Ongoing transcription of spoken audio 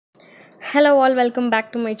Hello all, welcome back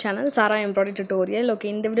to my channel Sara embroidery tutorial. Okay,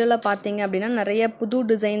 இந்த வீடியோல பாத்தீங்க அப்படினா நிறைய புது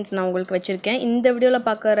டிசைன்ஸ் நான் உங்களுக்கு வச்சிருக்கேன். இந்த வீடியோல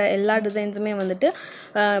பார்க்குற எல்லா டிசைன்ஸுமே வந்துட்டு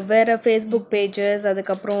வேற Facebook pages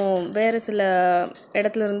அதுக்கு அப்புறம் வேற சில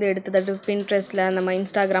இடத்துல இருந்து எடுத்தது Pintrestல நம்ம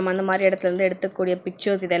Instagram அந்த மாதிரி இடத்துல இருந்து எடுத்துக்கூடிய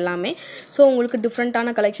pictures இது எல்லாமே. சோ உங்களுக்கு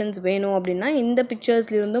டிஃபரண்டான கலெக்ஷன்ஸ் வேணும் அப்படினா இந்த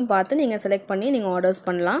picturesல இருந்தும் பார்த்து நீங்க செலக்ட் பண்ணி நீங்க ஆர்டர்ஸ்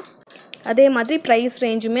பண்ணலாம். அதே மாதிரி price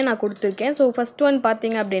range-மே நான் கொடுத்திருக்கேன். சோ ஃபர்ஸ்ட் ஒன்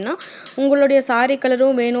பாத்தீங்க அப்படினா உங்களுடைய saree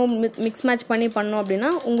கலரும் வேணும் mix match பண்ணி பண்ணனும் அப்படினா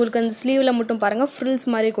உங்களுக்கு அந்த ஸ்லீவ்ல மட்டும் பாருங்க frills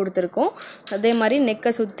மாதிரி கொடுத்திருக்கோம். அதே மாதிரி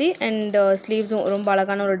நெக்க சுத்தி and sleeves-உம் ரொம்ப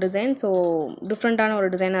அழகான ஒரு டிசைன். சோ டிஃபரண்டான ஒரு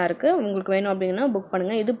டிசைனா இருக்கு. உங்களுக்கு வேணும் அப்படினா புக்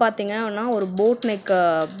பண்ணுங்க. இது பாத்தீங்கன்னா ஒரு boat neck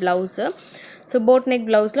blouse. So boat neck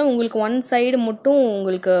blouse la உங்களுக்கு one side மட்டும்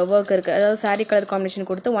உங்களுக்கு work இருக்கு. அதாவது saree color combination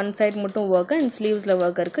கொடுத்து one side மட்டும் work and sleeves la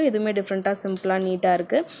work இருக்கு. இதுமே டிஃபரண்டா சிம்பிளா நீட்டா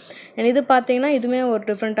இருக்கு. and இது பாத்தீங்கன்னா இதுமே ஒரு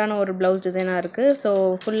டிஃபரண்டான ஒரு blouse டிசைனா இருக்கு. So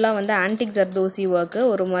ஃபுல்லா வந்து antique zardosi work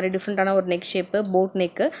ஒரு மாதிரி டிஃபரண்டான ஒரு neck shape boat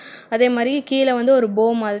neck. அதே மாதிரி கீழ வந்து ஒரு bow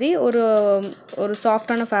மாதிரி ஒரு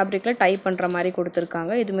சாஃப்ட்டான ஃபேப்ரிக்ல டை பண்ற மாதிரி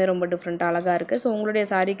கொடுத்திருக்காங்க. இதுமே ரொம்ப டிஃபரண்டா அழகா இருக்கு. So உங்களுடைய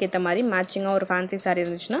சாரிக்கு ஏத்த மாதிரி மேட்சிங்கா ஒரு ஃபேன்சி saree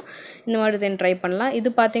இருந்துச்சுனா இந்த மாதிரி டிசைன் ட்ரை பண்ணலாம்.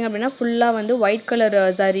 இது பாத்தீங்க அப்படினா ஃபுல்லா வந்து white color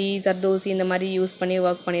zari zardosi இந்த மாதிரி யூஸ் பண்ணி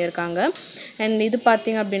வர்க் பண்ணிருக்காங்க. and இது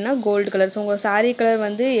பாத்தீங்க அப்படினா gold color. சோ உங்க saree color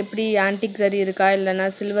வந்து எப்படி antique zari இருக்கா இல்லனா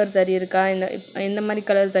silver zari இருக்கா இந்த மாதிரி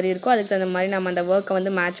color zari இருக்கோ அதுக்கு தகுந்த மாதிரி நாம அந்த வர்க்க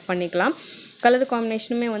வந்து மேட்ச் பண்ணிக்கலாம். கலர்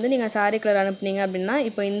காம்பினேஷனுமே வந்து நீங்க saree color அனுப்புனீங்க அப்படினா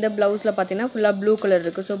இப்போ இந்த ப்лауஸ்ல பாத்தீங்கன்னா ஃபுல்லா blue color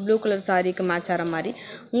இருக்கு. சோ blue color சாரிக்கு மேட்ச் ஆற மாதிரி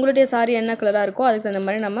உங்களுடைய saree என்ன கலரா இருக்கோ அதுக்கு தகுந்த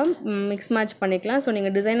மாதிரி நம்ம mix match பண்ணிக்கலாம். சோ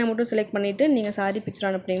நீங்க டிசைனை மட்டும் செலக்ட் பண்ணிட்டு நீங்க saree picture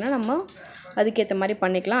அனுப்புனீங்கன்னா நம்ம அதுக்கு ஏத்த மாதிரி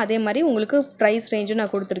பண்ணிக்கலாம். அதே மாதிரி உங்களுக்கு price range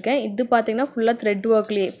நான் கொடுத்திருக்கேன். இது பாத்தீங்கன்னா ஃபுல்லா thread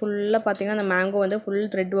workலயே ஃபுல்லா பாத்தீங்கன்னா அந்த mango வந்து full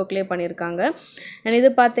thread workலயே பண்ணிருக்காங்க. and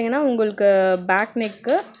இது பாத்தீங்கன்னா உங்களுக்கு back neck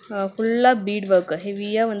ஃபுல்லா bead work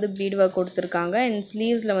ஹெவியா வந்து bead work கொடுத்திருக்காங்க. and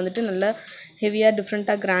sleevesல வந்துட்டு நல்ல ஹெவியா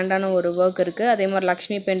டிஃபரண்டா கிராண்டான ஒரு work இருக்கு. அதே மாதிரி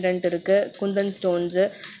லக்ஷ்மி pendant இருக்கு, குந்தன் stones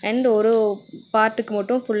and ஒரு பார்ட்டுக்கு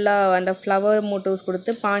மட்டும் ஃபுல்லா அந்த flower motifs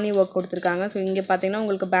கொடுத்து பாணி work கொடுத்திருக்காங்க. சோ இங்க பாத்தீங்கன்னா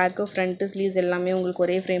உங்களுக்கு பேக் ஃப்ரண்ட் ஸ்லீவ்ஸ் எல்லாமே உங்களுக்கு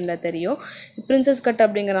ஒரே ஃப்ரேம்ல தெரியும். பிரின்சஸ் கட்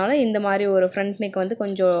அப்படிங்கறனால இந்த மாதிரி ஒரு front neck வந்து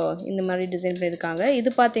கொஞ்சம் இந்த மாதிரி டிசைன் பண்ணிருக்காங்க.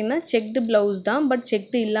 இது பாத்தீங்கன்னா checked blouse தான். பட்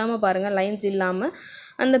checked இல்லாம பாருங்க லைன்ஸ் இல்லாம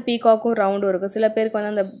அந்த பீகாக்கும் ரவுண்டும் இருக்கு. சில பேருக்கு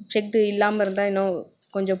வந்து அந்த checked இல்லாம இருந்தா இன்னும்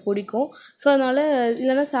கொஞ்சம் பிடிக்கும். சோ அதனால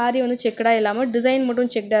இல்லனா saree வந்து செக்கடா இல்லாம டிசைன் மட்டும்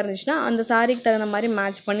செக்கடா இருந்துச்சுனா அந்த சாரிக்கு தகுந்த மாதிரி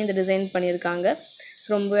மேட்ச் பண்ணி இந்த டிசைன் பண்ணிருக்காங்க.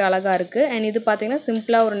 ரொம்ப அழகா இருக்கு. and இது பாத்தீங்கன்னா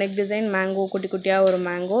சிம்பிளா ஒரு neck design mango குட்டி குட்டியா ஒரு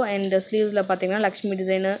mango and sleevesல பாத்தீங்கன்னா லக்ஷ்மி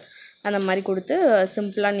டிசைன் அந்த மாதிரி கொடுத்து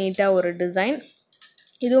சிம்பிளா நீட்டா ஒரு டிசைன்.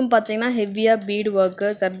 இதுவும் பாத்தீங்கன்னா ஹெவியா bead work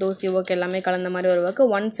zardosi work எல்லாமே கலந்த மாதிரி ஒரு work.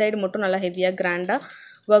 one side மட்டும் நல்லா ஹெவியா கிராண்டா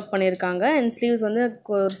work பண்ணிருக்காங்க. and sleeves வந்து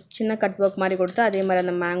ஒரு சின்ன கட் work மாதிரி கொடுத்து அதே மாதிரி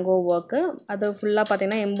அந்த mango work அது ஃபுல்லா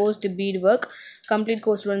பாத்தீங்கன்னா embossed bead work. complete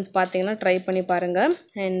course students பாத்தீங்கன்னா ட்ரை பண்ணி பாருங்க.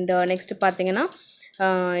 and next பாத்தீங்கன்னா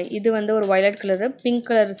இது வந்து ஒரு violet color pink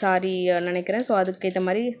color saree நினைக்கிறேன். சோ அதுக்கு ஏத்த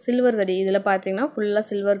மாதிரி silver zari இதல பாத்தீங்கன்னா ஃபுல்லா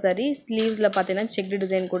silver zari sleevesல பாத்தீங்கன்னா checked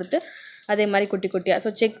design கொடுத்து அதே மாதிரி குட்டி குட்டியா. சோ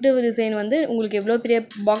checked design வந்து உங்களுக்கு எவ்வளவு பெரிய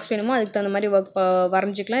பாக்ஸ் வேணுமோ அதுக்கு தகுந்த மாதிரி வர்க்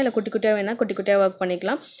வரைஞ்சிக்கலாம். இல்ல குட்டி குட்டியா வேணா குட்டி குட்டியா வர்க்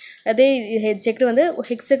பண்ணிக்கலாம். அதே checked வந்து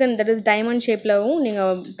hexagon that is diamond shapeலவும் நீங்க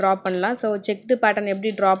டிரா பண்ணலாம். சோ checked pattern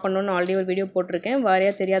எப்படி டிரா பண்ணனும்னு ஆல்ரெடி ஒரு வீடியோ போட்டுருக்கேன்.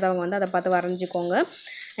 வாரியா தெரியாதவங்க வந்து அத பார்த்து வரைஞ்சிக்கோங்க.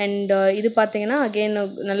 and இது பாத்தீங்கன்னா again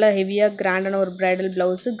நல்ல ஹெவியா கிராண்டான ஒரு bridal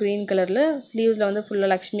blouse green கலர்ல sleevesல வந்து ஃபுல்லா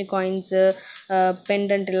லக்ஷ்மி coins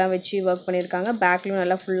pendant எல்லாம் வச்சு வர்க் பண்ணிருக்காங்க. பேக்லயும்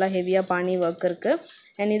நல்லா ஃபுல்லா ஹெவியா பாணி வர்க் இருக்கு.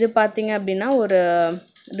 and இது பாத்தீங்க அப்படினா ஒரு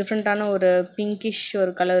டிஃபரண்டான ஒரு pinkish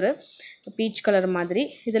ஒரு கலர் peach color மாதிரி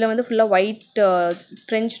இதுல வந்து ஃபுல்லா white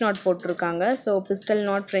french knot போட்டுருக்காங்க. So pistol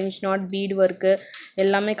knot french knot bead work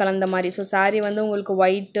எல்லாமே கலந்த மாதிரி. சோ saree வந்து உங்களுக்கு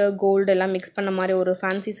white gold எல்லாம் mix பண்ண மாதிரி ஒரு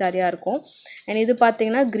fancy saree-ஆ இருக்கும். and இது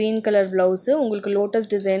பாத்தீங்கன்னா green color blouse உங்களுக்கு lotus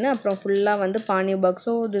design அப்புறம் ஃபுல்லா வந்து பாணி work.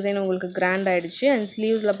 சோ டிசைன் உங்களுக்கு grand ஆயிடுச்சு. and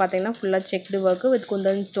sleevesல பாத்தீங்கன்னா ஃபுல்லா checked work with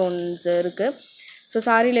kundan stones இருக்கு. சோ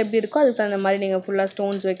சாரில எப்படி இருக்கோ அதுக்கு தகுந்த மாதிரி நீங்க ஃபுல்லா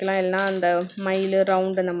ஸ்டோன்ஸ் வைக்கலாம். இல்லனா அந்த மயில்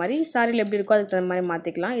ரவுண்ட் அந்த மாதிரி சாரில எப்படி இருக்கோ அதுக்கு தகுந்த மாதிரி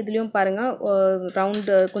மாத்திக்கலாம். இதுலயும் பாருங்க ரவுண்ட்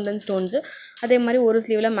குந்தன் ஸ்டோன்ஸ் அதே மாதிரி ஒரு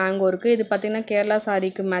ஸ்லீவ்ல mango இருக்கு. இது பாத்தீங்கன்னா கேரளா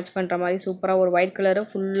சாரிக்கு மேட்ச் பண்ற மாதிரி சூப்பரா ஒரு white கலர்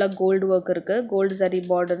ஃபுல்லா gold work இருக்கு. gold zari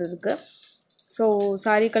border இருக்கு. சோ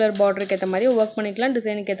saree color borderக்கு ஏத்த மாதிரி வர்க் பண்ணிக்கலாம்.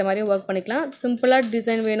 டிசைனுக்கு ஏத்த மாதிரி வர்க் பண்ணிக்கலாம். சிம்பிளா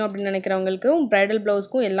டிசைன் வேணும் அப்படி நினைக்கிறவங்களுக்கு bridal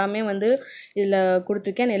blouseக்கும் எல்லாமே வந்து இதுல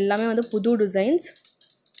கொடுத்திருக்கேன். எல்லாமே வந்து புது டிசைன்ஸ்.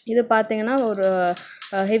 இது பாத்தீங்கன்னா ஒரு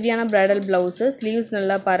ஹெவியான bridal blouse sleeves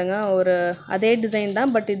நல்லா பாருங்க ஒரு அதே டிசைன்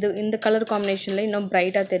தான். பட் இது இந்த கலர் காம்பினேஷன்ல இன்னும்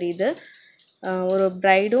பிரைட்டா தெரியுது. ஒரு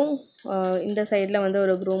பிரைடும் இந்த சைடுல வந்து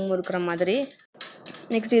ஒரு groom இருக்கிற மாதிரி.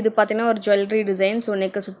 நெக்ஸ்ட் இது பாத்தீங்கன்னா ஒரு jewellery design. சோ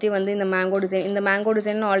நெக்க சுத்தி வந்து இந்த mango design இந்த mango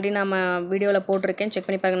design ஆல்ரெடி நாம வீடியோல போட்டுருக்கேன். செக்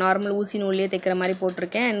பண்ணி பாருங்க. நார்மல் ஊசி நூல்லே தைக்கிற மாதிரி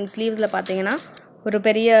போட்டுருக்கேன். and sleevesல பாத்தீங்கன்னா ஒரு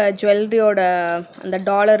பெரிய ஜுவல்லரியோட அந்த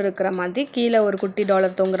டாலர் இருக்கிற மாதிரி கீழே ஒரு குட்டி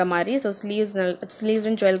டாலர் தொங்குற மாதிரி. ஸோ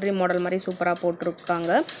ஸ்லீவ்ஸும் ஜுவல்லரி மாடல் மாதிரி சூப்பராக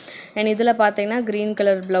போட்டிருக்காங்க. அண்ட் இதில் பார்த்தீங்கன்னா green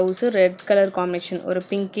colour blouse, red colour combination, ஒரு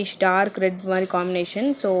பிங்கிஷ் டார்க் ரெட் மாதிரி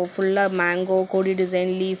காம்பினேஷன். ஸோ ஃபுல்லாக மேங்கோ, கொடி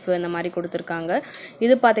டிசைன், லீஃப் இந்த மாதிரி கொடுத்துருக்காங்க.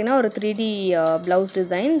 இது பார்த்தீங்கன்னா ஒரு 3D blouse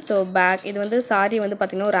design. So back இது வந்து சாரி வந்து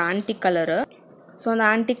பார்த்திங்கன்னா ஒரு ஆன்டிக் கலரு. ஸோ அந்த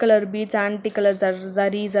antique colour beads, antique colour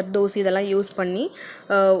zardozi இதெல்லாம் யூஸ் பண்ணி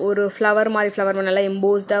ஒரு ஃப்ளவர் மாதிரி நல்லா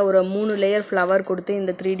எம்போஸ்டாக ஒரு 3 லேயர் ஃப்ளவர் கொடுத்து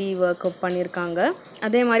இந்த 3D ஒர்க் பண்ணியிருக்காங்க.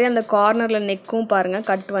 அதே மாதிரி அந்த கார்னரில் நெக்கும் பாருங்கள்,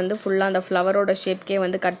 கட் வந்து ஃபுல்லாக அந்த ஃப்ளவரோட ஷேப்கே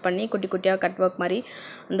வந்து கட் பண்ணி குட்டி குட்டியாக கட் ஒர்க் மாதிரி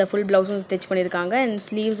அந்த ஃபுல் ப்ளவுஸும் ஸ்டிச் பண்ணியிருக்காங்க. அண்ட்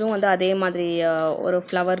ஸ்லீவ்ஸும் வந்து அதே மாதிரி ஒரு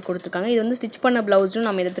ஃப்ளவர் கொடுத்துருக்காங்க. இது வந்து ஸ்டிச் பண்ண ப்ளவுஸும்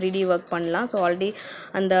நம்ம இதை 3D ஒர்க் பண்ணலாம். ஸோ ஆல்ரெடி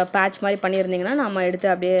அந்த பேட்ச் மாதிரி பண்ணியிருந்தீங்கன்னா நம்ம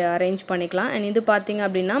எடுத்து அப்படியே அரேஞ்ச் பண்ணிக்கலாம். அண்ட் இது பார்த்திங்க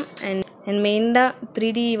அப்படின்னா அண்ட் மெயினாக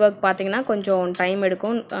 3D ஒர்க் பார்த்திங்கன்னா கொஞ்சம் டைம்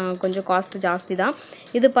எடுக்கும், கொஞ்சம் காஸ்ட் ஜாஸ்தி தான்.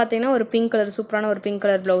 இது பார்த்திங்கன்னா ஒரு பிங்க் கலர், சூப்பரான ஒரு பிங்க்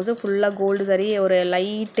கலர் ப்ளவுஸு, ஃபுல்லாக கோல்டு சரி, ஒரு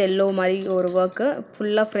லைட் எல்லோ மாதிரி ஒரு ஒர்க்கு,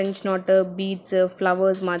 ஃபுல்லாக ஃப்ரெஞ்ச் நாட்டு, பீட்ஸு,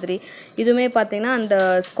 ஃப்ளவர்ஸ் மாதிரி. இதுவுமே பார்த்திங்கன்னா அந்த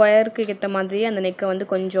ஸ்கொயருக்கு ஏற்ற மாதிரி அந்த நெக்கை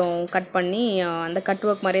வந்து கொஞ்சம் கட் பண்ணி அந்த கட்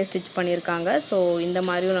ஒர்க் மாதிரியே ஸ்டிச் பண்ணியிருக்காங்க. ஸோ இந்த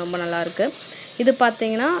மாதிரியும் ரொம்ப நல்லாயிருக்கு. இது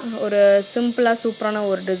பார்த்தீங்கன்னா ஒரு சிம்பிளாக சூப்பரான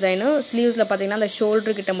ஒரு டிசைனு. ஸ்லீவ்ஸில் பார்த்தீங்கன்னா அந்த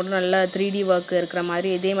ஷோல்டர் கிட்ட மட்டும் நல்ல 3D ஒர்க் இருக்கிற மாதிரி,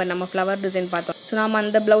 இதே மாதிரி நம்ம ஃப்ளவர் டிசைன் பார்த்தோம். ஸோ நம்ம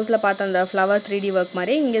அந்த ப்ளவுஸில் பார்த்த அந்த ஃப்ளவர் 3D ஒர்க்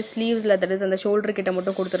மாதிரி இங்கே ஸ்லீவ்ஸில் தட் இஸ் அந்த ஷோல்டர் கிட்ட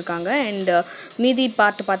மட்டும் கொடுத்துருக்காங்க. அண்ட் மீதி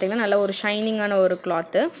பார்ட் பார்த்தீங்கன்னா நல்ல ஒரு ஷைனிங்கான ஒரு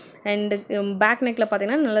கிளாத்து. அண்ட் பேக் நெக்கில்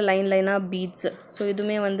பார்த்தீங்கன்னா நல்ல லைனாக பீட்ஸு. ஸோ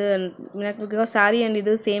இதுவுமே வந்து எனக்கு பிகாஸ் சாரீ அண்ட்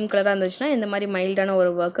இது சேம் கலராக இருந்துச்சுன்னா இந்த மாதிரி மைல்டான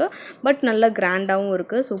ஒரு ஒர்க்கு, பட் நல்ல கிராண்டாகவும்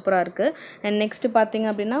இருக்குது, சூப்பராக இருக்குது. அண்ட் நெக்ஸ்ட்டு பார்த்திங்க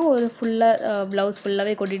அப்படின்னா ஒரு ஃபுல்லாக ப்ளவுஸ்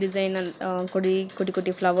ஃபுல்லாகவே கொடி டிசைன் அண்ட் குட்டி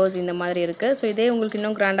குட்டி ஃப்ளவர்ஸ் இந்த மாதிரி இருக்குது. ஸோ இதே உங்களுக்கு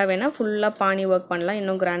இன்னும் கிராண்டாக வேணால் ஃபுல்லாக பானி ஒர்க் பண்ணலாம்,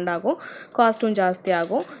 இன்னும் கிராண்டாகும், காஸ்ட்டும் ஜாஸ்தி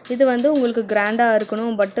ஆகும். இது வந்து உங்களுக்கு கிராண்டாக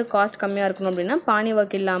இருக்கணும் பட்டு காஸ்ட் கம்மியாக இருக்கணும் அப்படின்னா பானி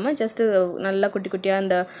ஒர்க் இல்லாமல் ஜஸ்ட்டு நல்லா குட்டி குட்டியாக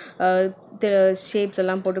அந்த ஷேப்ஸ்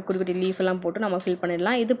எல்லாம் போட்டு குட்டி குட்டி லீஃப் எல்லாம் போட்டு நம்ம ஃபில்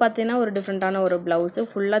பண்ணிடலாம். இது பார்த்தீங்கன்னா ஒரு டிஃப்ரெண்ட்டான ஒரு ப்ளவுஸு,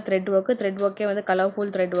 ஃபுல்லாக த்ரெட் ஒர்க்கே வந்து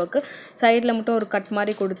கலர்ஃபுல் த்ரெட் ஒர்க்கு, சைடில் மட்டும் ஒரு கட்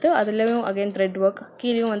மாதிரி கொடுத்து அதுலேயும் அகைன் த்ரெட் ஒர்க்,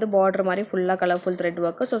 கீழேயும் வந்து பார்டர் மாதிரி ஃபுல்லாக கலர்ஃபுல் த்ரெட்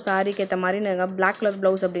ஒர்க்கு. ஸோ சாரீக்கு ஏற்ற மாதிரி நீங்கள் பிளாக் கலர்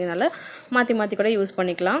ப்ளவுஸ் அப்படிங்கிறனால மாற்றி கூட யூஸ்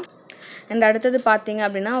பண்ணிக்கலாம். அண்ட் அடுத்தது பார்த்தீங்க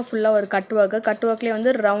அப்படின்னா ஃபுல்லாக ஒரு கட் ஒர்க்லேயே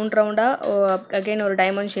வந்து ரவுண்டாக அகெயின் ஒரு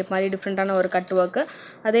டைமண்ட் ஷேப் மாதிரி டிஃப்ரெண்ட்டான ஒரு கட் ஒர்க்கு.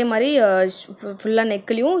 அதே மாதிரி ஃபுல்லாக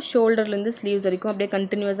நெக்லேயும் ஷோல்டர்லேருந்து ஸ்லீவ்ஸ் வரைக்கும் அப்படியே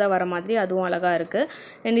கண்டினியூஸாக வர மாதிரி அதுவும் அழகாக இருக்குது.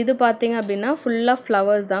 அண்ட் இது பார்த்தீங்க அப்படின்னா ஃபுல்லாக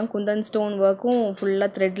ஃப்ளவர்ஸ் தான், குந்தன் ஸ்டோன் ஒர்க்கும் ஃபுல்லாக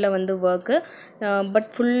த்ரெட்டில் வந்து ஒர்க்கு, பட்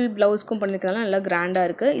ஃபுல் ப்ளவுஸ்க்கும் பண்ணியிருக்கிறதுனால நல்லா கிராண்டாக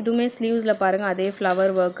இருக்குது. இதுவுமே ஸ்லீவ்ஸில் பாருங்கள் அதே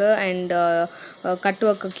flower work and cut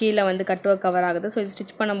work கீழே வந்து கட் ஒர்க் கவர் ஆகுது. ஸோ இது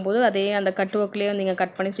ஸ்டிச் பண்ணும்போது அதே அந்த கட் ஒர்க்லேயே நீங்கள்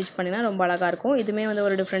கட் பண்ணி ஸ்டிச் பண்ணிங்கன்னா ரொம்ப அழகாக இருக்கும். இதுவுமே வந்து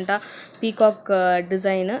ஒரு டிஃப்ரெண்ட்டாக பீகாக்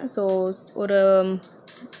டிசைனு. ஸோ ஒரு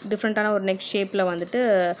டிஃப்ரெண்ட்டான ஒரு நெக் ஷேப்பில் வந்துட்டு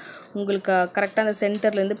உங்களுக்கு கரெக்டாக அந்த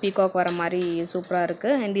சென்டர்லேருந்து பீகாக் வர மாதிரி சூப்பராக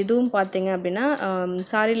இருக்குது. அண்ட் இதுவும் பார்த்தீங்க அப்படின்னா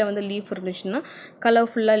சாரியில் வந்து லீஃப் இருந்துச்சுன்னா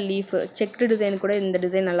கலர்ஃபுல்லாக லீஃப் செக்டு டிசைன் கூட இந்த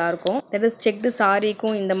டிசைன் நல்லாயிருக்கும். தட் இஸ் செக்டு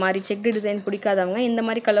சாரிக்கும் இந்த மாதிரி செக்டு டிசைன் பிடிக்காதவங்க இந்த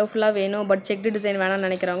மாதிரி கலர்ஃபுல்லாக வேணும் பட் செக்டு டிசைன் வேணாம்னு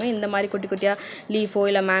நினைக்கிறவங்க இந்த மாதிரி குட்டி குட்டியாக லீஃபோ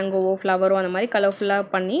இல்லை மேங்கோவோ ஃப்ளவரோ அந்த மாதிரி கலர்ஃபுல்லாக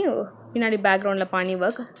பண்ணி பின்னாடி பேக்ரவுண்டில் பானி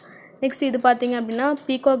ஒர்க். நெக்ஸ்ட் இது பார்த்திங்க அப்படின்னா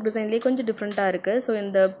பீகாக் டிசைன்லேயே கொஞ்சம் டிஃப்ரெண்ட்டாக இருக்குது. ஸோ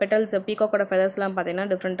இந்த பெட்டல்ஸ் பீகாக்கோட ஃபெதர்ஸ்லாம் பார்த்திங்கன்னா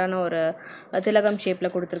டிஃப்ரெண்ட்டான ஒரு திலகம்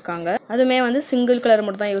ஷேப்பில் கொடுத்துருக்காங்க. அதுவுமே வந்து சிங்கிள் கலர்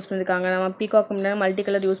மட்டும் தான் யூஸ் பண்ணியிருக்காங்க. நம்ம பீகாக் மல்டி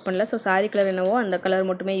கலர் யூஸ் பண்ணல. ஸோ சாரீ கலர் என்னவோ அந்த கலர்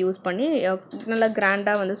மட்டுமே யூஸ் பண்ணி நல்லா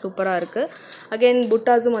கிராண்டாக வந்து சூப்பராக இருக்குது. அகெயின்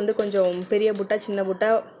புட்டாஸும் வந்து கொஞ்சம் பெரிய புட்டா சின்ன புட்டா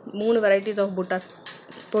 3 வெரைட்டிஸ் ஆஃப் புட்டாஸ்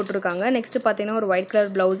போட்டிருக்காங்க. நெக்ஸ்ட்டு பார்த்திங்கன்னா ஒரு ஒயிட்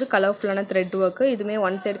கலர் ப்ளவுஸு, கலர்ஃபுல்லான த்ரெட் ஒர்க்கு, இதுவுமே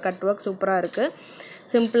ஒன் சைடு கட் ஒர்க் சூப்பராக இருக்குது,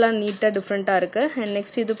 சிம்பிளாக நீட்டாக டிஃப்ரெண்ட்டாக இருக்குது. அண்ட்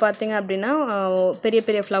நெக்ஸ்ட் இது பார்த்திங்க அப்படின்னா பெரிய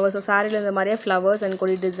பெரிய ஃப்ளவர்ஸ், சாரியில் இந்த மாதிரியே ஃப்ளவர்ஸ் அண்ட்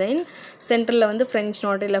கொடி டிசைன், சென்டரில் வந்து ஃப்ரெஞ்ச்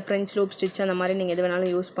நாட் இல்லை ஃப்ரெஞ்ச் லூப் ஸ்டிச் அந்த மாதிரி நீங்கள் எது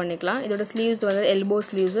வேணாலும் யூஸ் பண்ணிக்கலாம். இதோட ஸ்லீவ்ஸ் வந்து எல்போ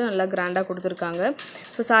ஸ்லீவ்ஸு நல்லா கிராண்டாக கொடுத்துருக்காங்க.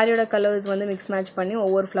 ஸோ சாரியோட கலர்ஸ் வந்து மிக்ஸ் மேட்ச் பண்ணி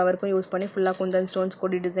ஒவ்வொரு ஃப்ளவருக்கும் யூஸ் பண்ணி ஃபுல்லாக குந்தன் ஸ்டோன்ஸ்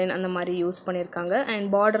கொடி டிசைன் அந்த மாதிரி யூஸ் பண்ணியிருக்காங்க. அண்ட்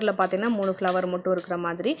பார்டரில் பார்த்திங்கன்னா 3 ஃப்ளவர் மட்டும் இருக்கிற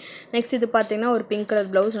மாதிரி. நெக்ஸ்ட் இது பார்த்திங்கன்னா ஒரு பிங்க்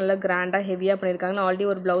கலர் ப்ளவுஸ் நல்லா கிராண்டாக ஹெவியாக பண்ணியிருக்காங்க. நான் ஆல்ரெடி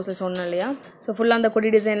ஒரு ப்ளவுஸில் சொன்னேன் இல்லையா. ஸோ ஃபுல்லாக அந்த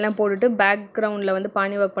கொடி டிசைன்லாம் போட்டுட்டு பேக்ரவுண்டில் வந்து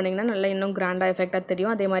பானி ஒர்க் பண்ணிங்கன்னா நல்லா இன்னும் கிராண்டாக எஃபெக்டாக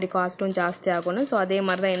தெரியும். அதே மாதிரி காஸ்ட்டும் ஜாஸ்தி ஆகும்னு. ஸோ அதே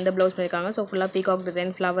மாதிரி தான் எந்த ப்ளவுஸ் பண்ணியிருக்காங்க. ஸோ ஃபுல்லாக பீகாக்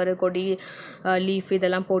டிசைன் ஃப்ளவர் கொடி லீஃப்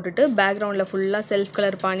இதெல்லாம் போட்டுட்டு பேக்ரவுண்டில் ஃபுல்லாக செல்ஃப்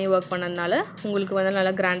கலர் பானி ஒர்க் பண்ணதுனால உங்களுக்கு வந்து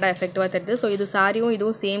நல்லா கிராண்டாக எஃபெக்டிவாக தெரியுது. ஸோ இது சாரியும்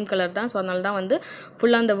இதுவும் சேம் கலர் தான். ஸோ அதனால தான் வந்து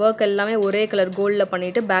ஃபுல்லாக அந்த ஒர்க் எல்லாமே ஒரே கலர் கோல்டில்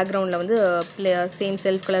பண்ணிவிட்டு பேக்ரவுண்டில் வந்து சேம்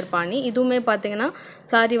செல்ஃப் கலர் பானி. இதுவுமே பார்த்தீங்கன்னா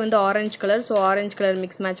சாரி வந்து orange colour. So orange colour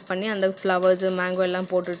mix match பண்ணி அந்த ஃப்ளவர்ஸு மேங்கோ எல்லாம்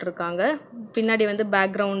போட்டுட்ருக்காங்க. பின்னாடி வந்து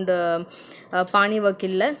பேக்ரவுண்டு பானி ஒர்க்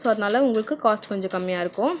இல்லை. ஸோ அதனால் உங்களுக்கு காஸ்ட் கொஞ்சம் கம்மியாக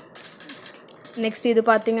இருக்கும். நெக்ஸ்ட் இது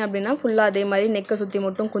பார்த்தீங்க அப்படின்னா ஃபுல்லாக அதே மாதிரி நெக்கை சுற்றி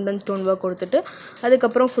மட்டும் குந்தன் ஸ்டோன் ஒர்க் கொடுத்துட்டு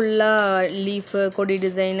அதுக்கப்புறம் ஃபுல்லாக லீஃபு கொடி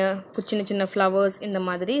டிசைனு சின்ன சின்ன ஃப்ளவர்ஸ் இந்த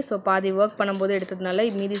மாதிரி. ஸோ பாதி ஒர்க் பண்ணும்போது எடுத்ததுனால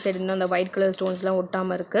மீதி சைடு இன்னும் அந்த ஒயிட் கலர் ஸ்டோன்ஸ்லாம்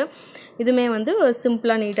ஒட்டாமல் இருக்குது. இதுவுமே வந்து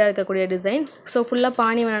சிம்பிளாக நீட்டாக இருக்கக்கூடிய டிசைன். ஸோ ஃபுல்லாக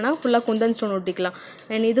பாணி வேணான்னா ஃபுல்லாக குந்தன் ஸ்டோன் ஒட்டிக்கலாம்.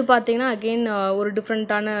 அண்ட் இது பார்த்தீங்கன்னா அகெயின் ஒரு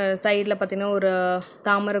டிஃப்ரெண்ட்டான சைடில் பார்த்தீங்கன்னா ஒரு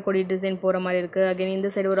தாமரை கொடி டிசைன் போகிற மாதிரி இருக்குது. அகெயின்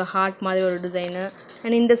இந்த சைடு ஒரு ஹார்ட் மாதிரி ஒரு டிசைனு.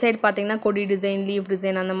 அண்ட் இந்த சைடு பார்த்தீங்கன்னா கொடி டிசைன் லீஃப்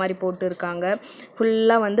டிசைன் அந்த மாதிரி போட்டு இருக்காங்க.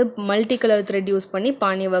 ஃபுல்லாக வந்து மல்டி கலர் த்ரெட் யூஸ் பண்ணி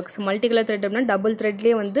பாணி ஒர்க்ஸ். மல்டி கலர் த்ரெட் அப்படின்னா டபுள்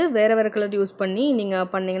த்ரெட்லேயே வந்து வேறு வேறு கலர் யூஸ் பண்ணி நீங்கள்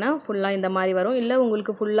பண்ணிங்கன்னா ஃபுல்லாக இந்த மாதிரி வரும். இல்லை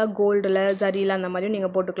உங்களுக்கு ஃபுல்லாக கோல்டில் ஜரியில் அந்த மாதிரியும்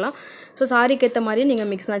நீங்கள் போட்டுக்கலாம். ஸோ சாரிக்கு ஏற்ற மாதிரியும் நீங்கள்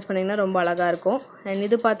மிக்ஸ் மேட்ச் பண்ணிங்கன்னா ரொம்ப அழகாக இருக்கும். அண்ட்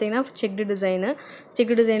இது பார்த்தீங்கன்னா செக்டு டிசைனு.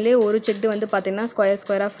 செக்டு டிசைன்லேயே ஒரு செக்டு வந்து பார்த்தீங்கன்னா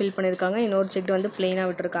ஸ்கொயராக ஃபில் பண்ணியிருக்காங்க. இன்னொரு செக்டு வந்து பிளெயினாக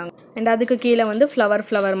விட்டுருக்காங்க. அண்ட் அதுக்கு கீழே வந்து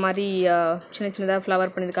ஃப்ளவர் மாதிரி சின்ன சின்னதாக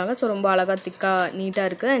ஃப்ளவர் பண்ணியிருக்காங்க. ஸோ ரொம்ப அழகாக திக்காக நீட்டாக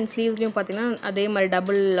இருக்குது. அண்ட் ஸ்லீவ்ஸ்லேயும் பார்த்தீங்கன்னா அதே மாதிரி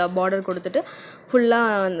டபுள் பார்டர் கொடுத்துட்டு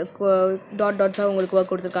ஃபுல்லாக டாட்ஸாக உங்களுக்கு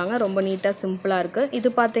ஒர்க் கொடுத்துருக்காங்க. ரொம்ப நீட்டாக சிம்பிளாக இருக்குது. இது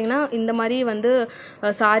பார்த்தீங்கன்னா இந்த மாதிரி வந்து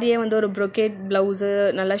சாரியே வந்து ஒரு ப்ரொக்கேட் ப்ளவுஸு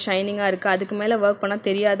நல்லா ஷைனிங்காக இருக்குது. அதுக்கு மேலே ஒர்க் பண்ணால்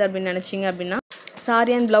தெரியாது அப்படின்னு நினச்சிங்க அப்படின்னா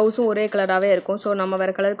சாரி அண்ட் ப்ளவுஸும் ஒரே கலராகவே இருக்கும். ஸோ நம்ம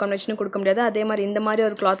வேறு கலர் காம்பினேஷனும் கொடுக்க முடியாது. அதே மாதிரி இந்த மாதிரி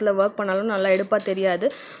ஒரு கிளாத்தில் ஒர்க் பண்ணாலும் நல்லா எடுப்பாக தெரியாது.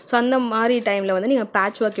 ஸோ அந்த மாதிரி டைமில் வந்து நீங்கள்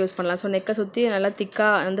பேட்ச் ஒர்க் யூஸ் பண்ணலாம். ஸோ நெக்கை சுற்றி நல்லா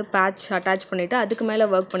திக்காக வந்து பேட்ச் அட்டாச் பண்ணிவிட்டு அதுக்கு மேலே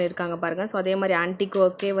ஒர்க் பண்ணியிருக்காங்க பாருங்கள். ஸோ அதே மாதிரி ஆன்டிக்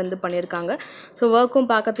ஒர்க்கே வந்து பண்ணியிருக்காங்க. ஸோ ஒர்க்கும்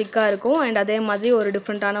பார்க்க திக்காக இருக்கும். அண்ட் அதே மாதிரி ஒரு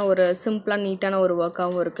டிஃப்ரெண்ட்டான ஒரு சிம்பிளாக நீட்டான ஒரு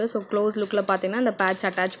ஒர்க்காகவும் இருக்குது. ஸோ க்ளோஸ் லுக்கில் பார்த்தீங்கன்னா அந்த பேட்ச்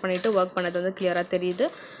அட்டாச் பண்ணிவிட்டு ஒர்க் பண்ணது வந்து கிளியராக தெரியுது.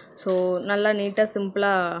 ஸோ நல்லா நீட்டாக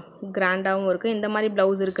சிம்பிளாக கிராண்டாகவும் இருக்குது. இந்த மாதிரி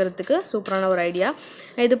ப்ளவுஸ் இருக்கிறதுக்கு சூப்பரான ஒரு ஐடியா.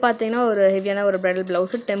 இது பார்த்தீங்கன்னா ஒரு ஹெவியான ஒரு ப்ரைடல்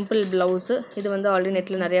ப்ளவுஸு, டெம்பிள் ப்ளவுஸு. இது வந்து ஆல்ரெடி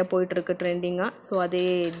நெட்டில் நிறையா போயிட்டுருக்கு ட்ரெண்டிங்காக. ஸோ அதே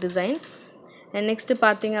டிசைன். அண்ட் நெக்ஸ்ட்டு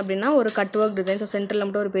பார்த்தீங்க அப்படின்னா ஒரு கட் ஒர்க் டிசைன். ஸோ சென்டரில்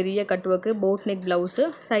மட்டும் ஒரு பெரிய cut work, boat neck blouse,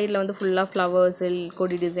 சைடில் வந்து ஃபுல்லாக ஃப்ளவர்ஸ்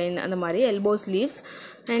கொடி டிசைன் அந்த மாதிரி எல்போ ஸ்லீவ்ஸ்.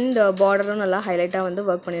 அண்ட் பார்டரும் நல்லா ஹைலைட்டாக வந்து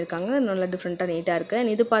ஒர்க் பண்ணியிருக்காங்க. நல்லா டிஃப்ரெண்ட்டாக நீட்டாக இருக்குது.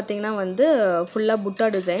 அண்ட் இது பார்த்தீங்கன்னா வந்து ஃபுல்லாக புட்டா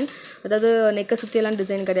டிசைன். அதாவது நெக்கை சுற்றியெல்லாம்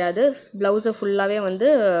டிசைன் கிடையாது. ப்ளவுஸை ஃபுல்லாகவே வந்து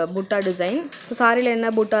புட்டா டிசைன். ஸோ சாரியில்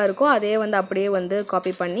என்ன புட்டா இருக்கோ அதே வந்து அப்படியே வந்து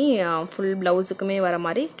காப்பி பண்ணி ஃபுல் ப்ளவுஸுக்குமே வர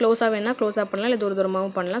மாதிரி க்ளோஸாக வேணால் க்ளோஸாக பண்ணலாம், இல்லை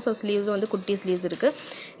தூரமாகவும் பண்ணலாம். ஸோ ஸ்லீவ்ஸும் வந்து குட்டி ஸ்லீவ்ஸ் இருக்குது.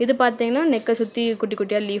 இது பார்த்தீங்கன்னா நெக்கை சுற்றி குட்டி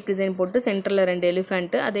குட்டியாக லீஃப் டிசைன் போட்டு சென்டரில் 2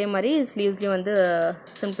 எலிஃபெண்ட்டு. அதே மாதிரி ஸ்லீவ்ஸ்லேயும் வந்து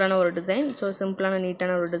சிம்பிளான ஒரு டிசைன். ஸோ சிம்பிளான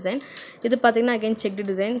நீட்டான ஒரு டிசைன். இது பார்த்தீங்கன்னா அகைன் செக்டு டிசைன்.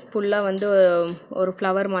 ஃபுல்லாக வந்து ஒரு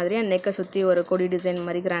ஃப்ளவர் மாதிரி நெக்கை சுற்றி ஒரு கொடி டிசைன்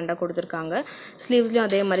மாதிரி கிராண்டாக கொடுத்துருக்காங்க. ஸ்லீவ்ஸ்லேயும்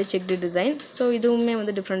அதே மாதிரி செக்டு டிசைன். ஸோ இதுவுமே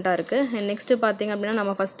வந்து டிஃப்ரெண்ட்டாக இருக்குது. அண்ட் நெக்ஸ்ட்டு பார்த்திங்க அப்படின்னா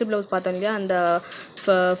நம்ம ஃபஸ்ட்டு ப்ளவுஸ் பார்த்தோம் இல்லையா, அந்த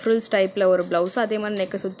ஃப்ரில்ஸ் டைப்பில் ஒரு ப்ளவுஸ். அதே மாதிரி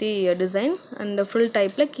நெக்கை சுற்றி டிசைன். அந்த ஃப்ரில்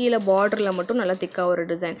டைப்பில் கீழே பார்டரில் மட்டும் நல்லா திக்காக ஒரு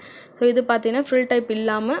டிசைன். ஸோ இது பார்த்தீங்கன்னா ஃப்ரில் டைப்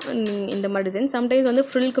இல்லாமல் இந்த மாதிரி டிசைன். சம்டைம்ஸ் வந்து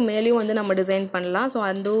ஃப்ரில்க்கு மேலேயும் வந்து நம்ம டிசைன் பண்ணலாம். ஸோ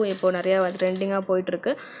அதுவும் இப்போது நிறையா ட்ரெண்டிங்காக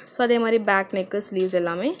போயிட்டுருக்கு. ஸோ அதே மாதிரி பேக் நெக்கு ஸ்லீவ்ஸ்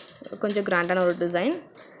எல்லாமே கொஞ்சம் கிராண்டான ஒரு டிசைன்.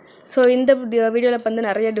 ஸோ இந்த வீடியோவில் வந்து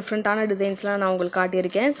நிறைய டிஃப்ரெண்ட்டான டிசைன்ஸ்லாம் நான் உங்களுக்கு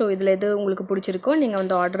காட்டியிருக்கேன். ஸோ இதில் எது உங்களுக்கு பிடிச்சிருக்கோ நீங்கள்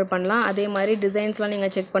வந்து ஆர்டர் பண்ணலாம். அதே மாதிரி டிசைன்ஸ்லாம்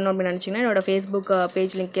நீங்கள் செக் பண்ணணும் அப்படின்னு நினச்சிங்கன்னா என்னோடய ஃபேஸ்புக்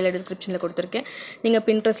பேஜ் லிங்க் கீழே டிஸ்கிரிப்ஷனில் கொடுத்துருக்கேன். நீங்கள்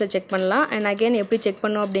பின்ட்ரெஸ்ட்டில் செக் பண்ணலாம். அண்ட் அகைன் எப்படி செக்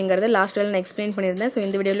பண்ணணும் அப்படிங்கிறத லாஸ்ட் வீடியோவில் நான் எக்ஸ்பிளைன் பண்ணியிருந்தேன். ஸோ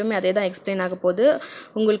இந்த வீடியோலையுமே அதே தான் எக்ஸ்பிளைன் ஆக போகுது.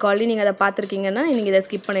 உங்களுக்கு ஆல்ரெடி நீங்கள் அதை பார்த்துருக்கீங்கன்னா நீங்கள் இதை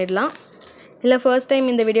ஸ்கிப் பண்ணிடலாம். இல்லை ஃபர்ஸ்ட் டைம்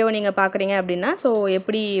இந்த வீடியோவை நீங்கள் பார்க்குறீங்க அப்படின்னா ஸோ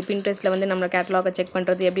எப்படி பின்ட்ரெஸ்ட்டில் வந்து நம்ம கேட்டலாகை செக்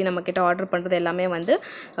பண்ணுறது, எப்படி நம்மக்கிட்ட ஆர்டர் பண்ணுறது எல்லாமே வந்து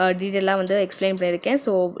டீட்டெயிலாக வந்து எக்ஸ்பிளைன் பண்ணியிருக்கேன்.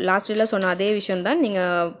 ஸோ லாஸ்ட் வீடியோவில் சொன்ன அதே விஷயம் தான்.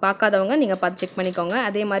 நீங்கள் பார்க்காதவங்க நீங்கள் பார்த்து செக் பண்ணிக்கோங்க.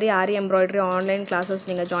 அதே மாதிரி ஆரி எம்ப்ராய்டரி ஆன்லைன் கிளாஸஸ்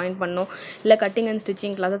நீங்கள் ஜாயின் பண்ணணும், இல்லை கட்டிங் அண்ட்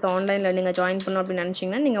ஸ்டிச்சிங் கிளாஸஸ் ஆன்லைனில் நீங்கள் ஜாயின் பண்ணணும் அப்படின்னு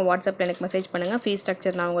நினச்சிங்கன்னா நீங்கள் வாட்ஸ்அப்பில் எனக்கு மெசேஜ் பண்ணுங்கள். ஃபீஸ்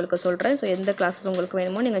ஸ்ட்ரக்சர் நான் உங்களுக்கு சொல்கிறேன். ஸோ எந்த கிளாஸஸ் உங்களுக்கு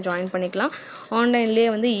வேணுமோ நீங்கள் ஜாயின் பண்ணிக்கலாம்.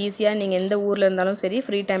 ஆன்லைன்லேயே வந்து ஈஸியாக நீங்கள் எந்த ஊரில் இருந்தாலும் சரி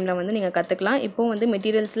ஃப்ரீ டைமில் வந்து நீங்கள் கற்றுக்கலாம். இப்போது வந்து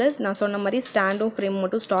மெட்டீரியல்ஸில் நான் சொன்ன மாதிரி ஸ்டாண்டும் ஃப்ரேம்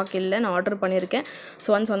மட்டும் ஸ்டாக் இல்லை, நான் ஆர்டர் பண்ணியிருக்கேன். ஸோ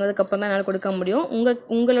ஒன்ஸ் வந்ததுக்கப்புறம் தான் என்னால் கொடுக்க முடியும்.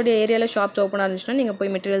 உங்களுடைய ஏரியாவில் ஷாப்ஸ் ஓப்பனாக இருந்துச்சுன்னா நீங்கள்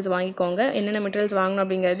போய் மெட்டீரியல்ஸ் வாங்கிக்கோங்க. என்னென்ன மெட்டீரியல்ஸ் வாங்கணும்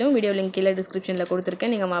அப்படிங்கிறதையும் வீடியோ லிங்க் கீழே டிஸ்கிரிப்ஷனில்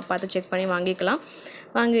கொடுத்துருக்கேன். நீங்கள் பார்த்து செக் பண்ணி வாங்கிக்கலாம்.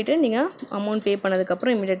 வாங்கிட்டு நீங்கள் அமௌண்ட் பே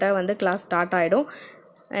பண்ணதுக்கப்புறம் இமீடியட்டாக வந்து கிளாஸ் ஸ்டார்ட் ஆகிடும்.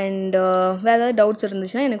 அண்ட் வேறு ஏதாவது டவுட்ஸ்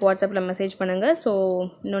இருந்துச்சுன்னா எனக்கு வாட்ஸ்அப்பில் மெசேஜ் பண்ணுங்கள். ஸோ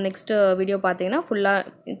இன்னும் நெக்ஸ்ட்டு வீடியோ பார்த்தீங்கன்னா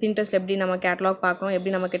ஃபுல்லாக பின்ட்ரெஸ்ட் எப்படி நம்ம கேட்டலாக் பார்க்கணும்,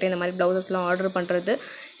 எப்படி நம்மக்கிட்ட இந்த மாதிரி ப்ளவுசஸ்லாம் ஆர்டர் பண்ணுறது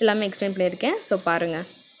எல்லாமே எக்ஸ்பிளைன் பண்ணியிருக்கேன். ஸோ பாருங்கள்.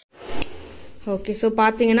 ஓகே, ஸோ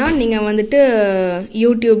பார்த்தீங்கன்னா நீங்கள் வந்துட்டு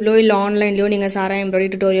யூடியூப்லோ இல்லை ஆன்லைன்லையோ நீங்கள் சாரா எம்ப்ராய்டரி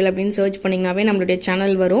டியூட்டோரியல் அப்படின்னு சர்ச் பண்ணிங்கனாவே நம்மளுடைய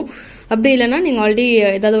சேனல் வரும். அப்படி இல்லைனா நீங்கள் ஆல்ரெடி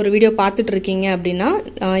ஏதாவது ஒரு வீடியோ பார்த்துட்டு இருக்கீங்க அப்படின்னா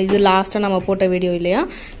இது லாஸ்ட்டாக நம்ம போட்ட வீடியோ இல்லையா,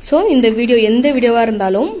 ஸோ இந்த வீடியோ எந்த வீடியோவாக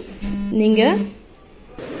இருந்தாலும் நீங்கள்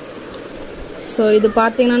ஸோ இது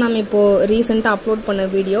பார்த்தீங்கன்னா நம்ம இப்போது ரீசெண்டாக அப்லோட் பண்ண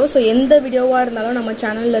வீடியோ. ஸோ எந்த வீடியோவாக இருந்தாலும் நம்ம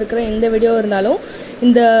சேனலில் இருக்கிற எந்த வீடியோ இருந்தாலும்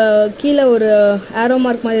இந்த கீழே ஒரு ஆரோ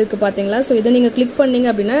மார்க் மாதிரி இருக்குது பார்த்தீங்களா, ஸோ இதை நீங்கள் கிளிக் பண்ணிங்க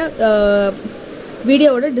அப்படின்னா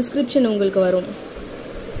வீடியோவோட டிஸ்கிரிப்ஷன் உங்களுக்கு வரும்.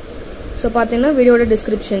 ஸோ பார்த்தீங்கன்னா வீடியோட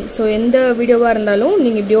டிஸ்கிரிப்ஷன். ஸோ எந்த வீடியோவாக இருந்தாலும்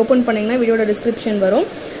நீங்கள் இப்படி ஓப்பன் பண்ணிங்கன்னா வீடியோட டிஸ்கிரிப்ஷன் வரும்.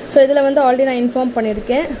 ஸோ இதில் வந்து ஆல்ரெடி நான் இன்ஃபார்ம்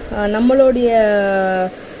பண்ணியிருக்கேன், நம்மளுடைய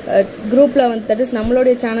குரூப்பில் வந்து தட் இஸ்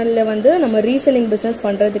நம்மளுடைய சேனலில் வந்து நம்ம ரீசெல்லிங் பிஸ்னஸ்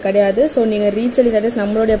பண்ணுறது கிடையாது. ஸோ நீங்கள் ரீசெல்லிங் தட் இஸ்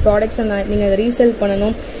நம்மளுடைய ப்ராடக்ட்ஸை நீங்கள் ரீசெல்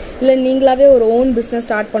பண்ணணும், இல்லை நீங்களாவே ஒரு ஓன் பிஸ்னஸ்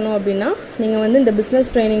ஸ்டார்ட் பண்ணோம் அப்படின்னா நீங்கள் வந்து இந்த பிஸ்னஸ்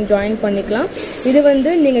ட்ரைனிங் ஜாயின் பண்ணிக்கலாம். இது வந்து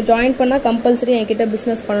நீங்கள் ஜாயின் பண்ணால் கம்பல்சரி என்கிட்ட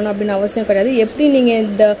பிஸ்னஸ் பண்ணணும் அப்படின்னு அவசியம் கிடையாது. எப்படி நீங்கள்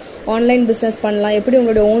இந்த ஆன்லைன் பிஸ்னஸ் பண்ணலாம், எப்படி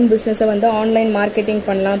உங்களுடைய ஓன் பிஸ்னஸை வந்து ஆன்லைன் மார்க்கெட்டிங்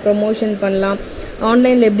பண்ணலாம், ப்ரொமோஷன் பண்ணலாம்,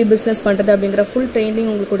 ஆன்லைனில் எப்படி பிஸ்னஸ் பண்ணுறது அப்படிங்கிற ஃபுல் ட்ரைனிங்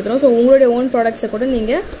உங்களுக்கு கொடுத்துரும். ஸோ உங்களுடைய ஓன் ப்ராடக்ட்ஸை கூட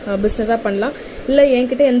நீங்கள் பிஸ்னஸாக பண்ணலாம். இல்லை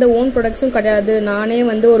என்கிட்ட எந்த ஓன் ப்ராடக்ட்ஸும் கிடையாது, நானே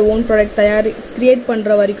வந்து ஒரு ஓன் ப்ராடக்ட் க்ரியேட்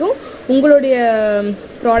பண்ணுற வரைக்கும் உங்களுடைய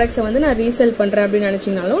ப்ராடக்ட்ஸை வந்து நான் ரீசெல் பண்ணுறேன் அப்படின்னு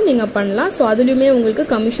நினச்சிங்கனாலும் நீங்கள் பண்ணலாம். ஸோ அதுலேயுமே உங்களுக்கு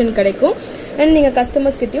கமிஷன் கிடைக்கும். அண்ட் நீங்கள்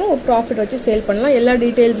கஸ்டமர்ஸ்கிட்டையும் ஒரு ப்ராஃபிட் வச்சு சேல் பண்ணலாம். எல்லா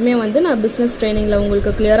டீட்டெயில்ஸுமே வந்து நான் பிஸ்னஸ் ட்ரைனிங்கில்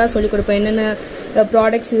உங்களுக்கு கிளியராக சொல்லிக் கொடுப்பேன். என்னென்ன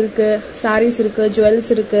ப்ராடக்ட்ஸ் இருக்குது, சாரீஸ் இருக்குது,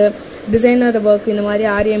 ஜுவல்ஸ் இருக்குது, டிசைனர் ஒர்க், இந்த மாதிரி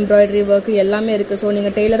ஆரி எம்ப்ராய்டரி ஒர்க் எல்லாமே இருக்குது. ஸோ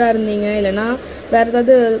நீங்கள் டெய்லராக இருந்தீங்க, இல்லைனா வேறு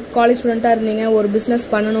ஏதாவது காலேஜ் ஸ்டூடெண்ட்டாக இருந்தீங்க, ஒரு பிஸ்னஸ்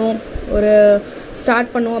பண்ணணும், ஒரு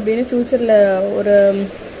ஸ்டார்ட் பண்ணணும் அப்படின்னு ஃப்யூச்சரில் ஒரு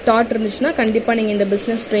தாட் இருந்துச்சுன்னா கண்டிப்பாக நீங்கள் இந்த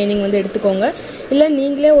பிஸ்னஸ் ட்ரைனிங் வந்து எடுத்துக்கோங்க. இல்லை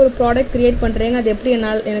நீங்களே ஒரு ப்ராடக்ட் க்ரியேட் பண்ணுறீங்க, அது எப்படி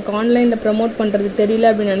எனக்கு ஆன்லைனில் ப்ரமோட் பண்ணுறது தெரியல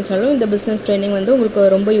அப்படின்னு நினச்சாலும் இந்த பிஸ்னஸ் ட்ரைனிங் வந்து உங்களுக்கு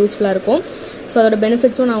ரொம்ப யூஸ்ஃபுல்லாக இருக்கும். ஸோ அதோட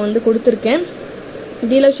பெனிஃபிட்ஸும் நான் வந்து கொடுத்துருக்கேன்.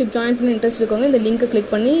 டீலர்ஷிப் ஜாயின் பண்ணி இன்ட்ரெஸ்ட் இருக்கவங்க இந்த லிங்க்கை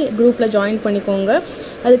கிளிக் பண்ணி குரூப்பில் ஜாயின் பண்ணிக்கோங்க.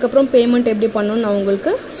 அதுக்கப்புறம் பேமெண்ட் எப்படி பண்ணணும்னு நான்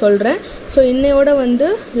உங்களுக்கு சொல்கிறேன். ஸோ இன்னையோட வந்து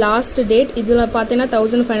லாஸ்ட் டேட், இதில் பார்த்தீங்கன்னா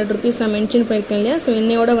 1500 rupees நான் மென்ஷன் பண்ணியிருக்கேன் இல்லையா. ஸோ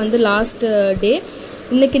இன்னையோட வந்து லாஸ்ட் டே.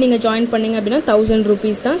 இன்றைக்கி நீங்கள் ஜாயின் பண்ணிங்க அப்படின்னா 1000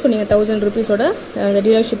 rupees தான். ஸோ நீங்கள் 1000 rupeesோட இந்த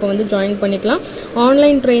டீலர்ஷிப்பை வந்து ஜாயின் பண்ணிக்கலாம்.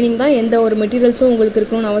 ஆன்லைன் ட்ரைனிங் தான், எந்த ஒரு மெட்டீரியல்ஸும் உங்களுக்கு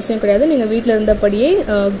இருக்கணும்னு அவசியம் கிடையாது. நீங்கள் வீட்டில் இருந்தபடியே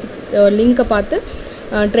லிங்க்கை பார்த்து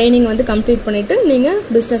ட்ரைனிங் வந்து கம்ப்ளீட் பண்ணிவிட்டு நீங்கள்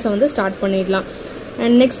பிஸ்னஸை வந்து ஸ்டார்ட் பண்ணிடலாம்.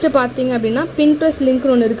 அண்ட் நெக்ஸ்ட்டு பார்த்தீங்க அப்படின்னா பின்ட்ரெஸ்ட்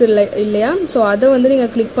லிங்க்னு ஒன்று இருக்குது இல்லையா. ஸோ அதை வந்து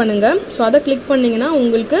நீங்கள் கிளிக் பண்ணுங்கள். ஸோ அதை கிளிக் பண்ணிங்கன்னா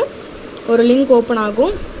உங்களுக்கு ஒரு லிங்க் ஓப்பன்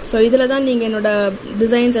ஆகும். ஸோ இதில் தான் நீங்கள் என்னோடய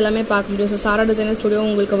டிசைன்ஸ் எல்லாமே பார்க்க முடியும். ஸோ சாரா டிசைனர் ஸ்டுடியோ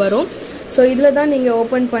உங்களுக்கு வரும். ஸோ இதில் தான் நீங்கள்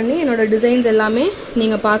ஓப்பன் பண்ணி என்னோடய டிசைன்ஸ் எல்லாமே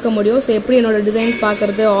நீங்கள் பார்க்க முடியும். ஸோ எப்படி என்னோடய டிசைன்ஸ்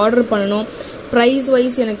பார்க்குறது, ஆர்டர் பண்ணணும், ப்ரைஸ்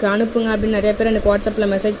வைஸ் எனக்கு அனுப்புங்க அப்படின்னு நிறைய பேர் எனக்கு வாட்ஸ்அப்பில்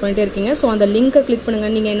மெசேஜ் பண்ணிட்டே இருக்கீங்க. ஸோ அந்த லிங்க்கை கிளிக்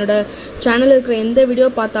பண்ணுங்கள். நீங்கள் என்னோடய சேனலில் இருக்கிற எந்த வீடியோ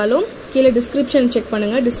பார்த்தாலும் கீழே டிஸ்கிரிப்ஷன் செக்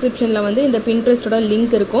பண்ணுங்கள். டிஸ்கிரிப்ஷனில் வந்து இந்த பின்ட்ரெஸ்ட்டோட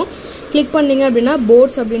லிங்க் இருக்கும். கிளிக் பண்ணிங்க அப்படின்னா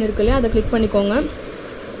போர்ட்ஸ் அப்படின்னு இருக்கு இல்லையா, அதை கிளிக் பண்ணிக்கோங்க.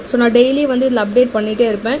 ஸோ நான் டெய்லி வந்து இதில் அப்டேட் பண்ணிகிட்டே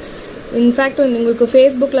இருப்பேன். இன்ஃபேக்ட் உங்களுக்கு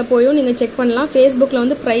ஃபேஸ்புக்கில் போயும் நீங்கள் செக் பண்ணலாம். ஃபேஸ்புக்கில்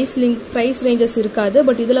வந்து ப்ரைஸ் ரேஞ்சஸ் இருக்காது,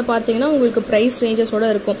 பட் இதில் பார்த்தீங்கன்னா உங்களுக்கு ப்ரைஸ் ரேஞ்சஸோடு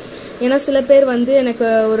இருக்கும். ஏன்னா சில பேர் வந்து எனக்கு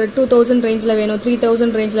ஒரு 2000 ரேஞ்சில் வேணும்,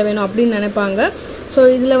 3000 ரேஞ்சில் வேணும் அப்படின்னு நினைப்பாங்க. ஸோ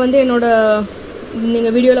இதில் வந்து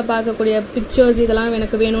நீங்கள் வீடியோவில் பார்க்கக்கூடிய பிக்சர்ஸ் இதெல்லாம்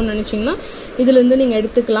எனக்கு வேணும்னு நினச்சிங்கன்னா இதுலேருந்து நீங்கள்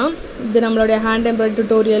எடுத்துக்கலாம். இது நம்மளுடைய ஹேண்ட் எம்ப்ராய்டரி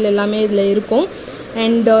டுட்டோரியல் எல்லாமே இதில் இருக்கும்.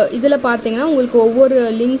 அண்ட் இதில் பார்த்தீங்கன்னா உங்களுக்கு ஒவ்வொரு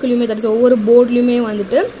லிங்க்லையுமே தட் இஸ் ஒவ்வொரு போர்ட்லேயுமே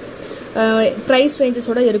வந்துட்டு ப்ரைஸ்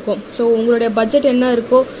ரேஞ்சஸோடு இருக்கும். ஸோ உங்களுடைய பட்ஜெட் என்ன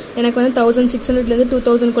இருக்கோ, எனக்கு வந்து 1600லேருந்து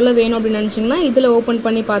 2000க்குள்ளே வேணும் அப்படின்னு நினச்சிங்கன்னா இதில் ஓப்பன்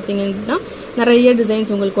பண்ணி பார்த்தீங்கன்னா நிறைய டிசைன்ஸ்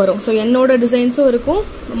உங்களுக்கு வரும். ஸோ என்னோட டிசைன்ஸும் இருக்கும்,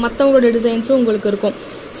 மற்றவங்களோட டிசைன்ஸும் உங்களுக்கு இருக்கும்.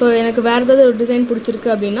 ஸோ எனக்கு வேறு ஏதாவது ஒரு டிசைன் பிடிச்சிருக்கு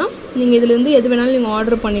அப்படின்னா நீங்கள் இதுலேருந்து எது வேணாலும் நீங்கள்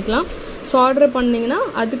ஆர்டர் பண்ணிக்கலாம். ஸோ ஆர்டர் பண்ணிங்கன்னா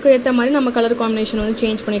அதுக்கு ஏற்ற மாதிரி நம்ம கலர் காம்பினேஷன் வந்து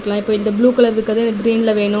சேஞ்ச் பண்ணிக்கலாம். இப்போ இந்த ப்ளூ கலர் இருக்கிறது எனக்கு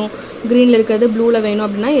க்ரீனில் வேணும், க்ரீனில் இருக்கிறது ப்ளூவில் வேணும்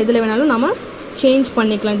அப்படின்னா எதில் வேணாலும் நம்ம சேஞ்ச்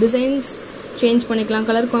பண்ணிக்கலாம். டிசைன்ஸ் சேஞ்ச் பண்ணிக்கலாம்,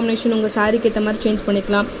 கலர் காம்பினேஷன் உங்கள் சாரீக்கு ஏற்ற மாதிரி சேஞ்ச்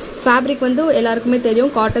பண்ணிக்கலாம். ஃபேப்ரிக் வந்து எல்லாருக்குமே தெரியும்,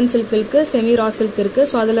 காட்டன் சில்க் இருக்குது, செமி ரா சில்க் இருக்குது.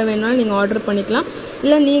 ஸோ அதில் வேணாலும் நீங்கள் ஆர்டர் பண்ணிக்கலாம்.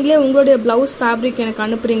 இல்லை நீங்களே உங்களுடைய ப்ளவுஸ் ஃபேப்ரிக் எனக்கு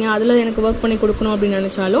அனுப்புறீங்க, அதில் எனக்கு ஒர்க் பண்ணி கொடுக்கணும் அப்படின்னு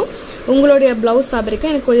நினச்சாலும் உங்களுடைய ப்ளவுஸ் ஃபேப்ரிக்கை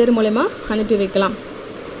எனக்கு கொரியர் மூலமா அனுப்பி வைக்கலாம்.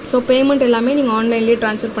 ஸோ பேமெண்ட் எல்லாமே நீங்கள் ஆன்லைன்லேயே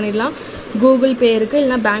ட்ரான்ஸ்ஃபர் பண்ணிடலாம். கூகுள் பே இருக்குது,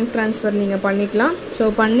 இல்லைனா பேங்க் ட்ரான்ஸ்ஃபர் நீங்கள் பண்ணிக்கலாம். ஸோ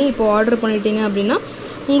பண்ணி இப்போ ஆர்டர் பண்ணிட்டீங்க அப்படின்னா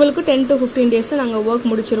உங்களுக்கு 10 to 15 டேஸில் நாங்கள் ஒர்க்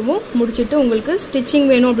முடிச்சுட்டு உங்களுக்கு ஸ்டிச்சிங்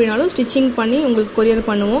வேணும் அப்படின்னாலும் ஸ்டிச்சிங் பண்ணி உங்களுக்கு கொரியர்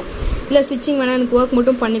பண்ணுவோம். இல்லை ஸ்டிச்சிங் வேணால் எனக்கு ஒர்க்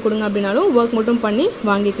மட்டும் பண்ணி கொடுங்க அப்படின்னாலும் ஒர்க் மட்டும் பண்ணி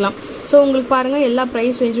வாங்கிக்கலாம். ஸோ உங்களுக்கு பாருங்கள் எல்லா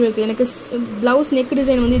ப்ரைஸ் ரேஞ்சும் இருக்குது. எனக்கு ப்ளவுஸ் நெக்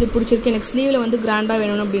டிசைன் வந்து இது பிடிச்சிருக்கு, எனக்கு ஸ்லீவில் வந்து கிராண்டாக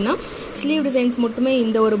வேணும் அப்படின்னா ஸ்லீவ் டிசைன்ஸ் மட்டுமே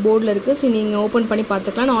இந்த ஒரு போர்டில் இருக்குது. ஸோ நீங்கள் ஓப்பன் பண்ணி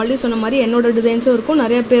பார்த்துக்கலாம். நான் ஆல்ரெடி சொன்ன மாதிரி என்னோட டிசைன்ஸும் இருக்கும்.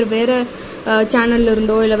 நிறைய பேர் வேறு சேனலில்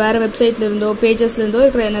இருந்தோ இல்லை வேறு வெப்சைட்டில் இருந்தோ பேஜஸில் இருந்தோ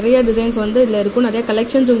இருக்கிற நிறைய டிசைன்ஸ் வந்து இதில் இருக்கும். நிறைய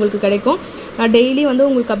கலெக்ஷன்ஸ் உங்களுக்கு கிடைக்கும். நான் டெய்லி வந்து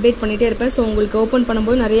உங்களுக்கு அப்டேட் பண்ணிகிட்டே இருப்பேன். ஸோ உங்களுக்கு ஓப்பன்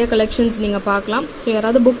பண்ணும்போது நிறைய கலெக்ஷன்ஸ் நீங்கள் பார்க்கலாம். ஸோ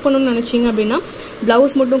யாராவது புக் பண்ணணும்னு நினச்சிங்க அப்படின்னா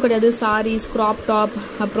ப்ளவுஸ் மட்டும் கிடையாது, சாரீஸ், க்ராப் டாப்,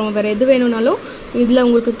 அப்புறம் வேறு எது வேணும்னாலும் இதில்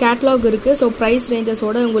உங்களுக்கு கேட்லாக் இருக்குது. ஸோ ப்ரைஸ்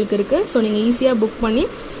ரேஞ்சஸோடு உங்களுக்கு இருக்குது. ஸோ நீங்கள் ஈஸியாக புக் பண்ணி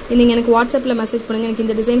நீங்கள் எனக்கு வாட்ஸ்அப்பில் மெசேஜ் பண்ணுங்கள். எனக்கு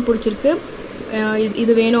இந்த டிசைன் பிடிச்சிருக்கு,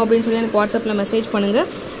 இது வேணும் அப்படின்னு சொல்லி எனக்கு வாட்ஸ்அப்பில் மெசேஜ் பண்ணுங்கள்.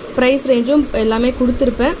 ப்ரைஸ் ரேஞ்சும் எல்லாமே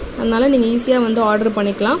கொடுத்துருப்பேன், அதனால் நீங்கள் ஈஸியாக வந்து ஆர்டர்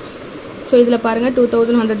பண்ணிக்கலாம். ஸோ இதில் பாருங்கள்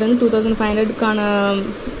 2100லேருந்து 2500க்கான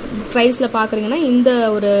ப்ரைஸில் பார்க்குறீங்கன்னா இந்த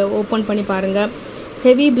ஒரு ஓப்பன் பண்ணி பாருங்கள்.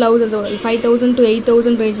 ஹெவி ப்ளவுஸஸ் 5000 to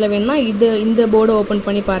 8000 ரேஞ்சில் வேணும்னா இந்த போர்டை ஓப்பன்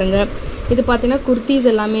பண்ணி பாருங்கள். இது பார்த்தீங்கன்னா குர்த்திஸ்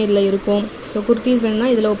எல்லாமே இதில் இருக்கும். ஸோ குர்த்திஸ் வேணும்னா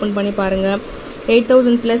இதில் ஓப்பன் பண்ணி பாருங்கள்.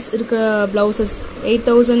 8000 ப்ளஸ் இருக்கிற ப்ளவுசஸ்,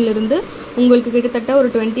 8000லேருந்து உங்களுக்கு கிட்டத்தட்ட ஒரு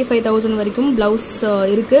 25,000 வரைக்கும் ப்ளவுஸ்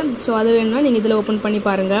இருக்குது. ஸோ அது வேணும்னா நீங்கள் இதில் ஓப்பன் பண்ணி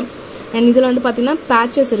பாருங்கள். அண்ட் இதில் வந்து பார்த்திங்கன்னா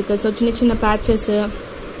பேச்சஸ் இருக்குது. ஸோ சின்ன சின்ன பேச்சஸ்ஸு,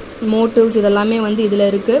 மோட்டிவ்ஸ் இதெல்லாமே வந்து இதில்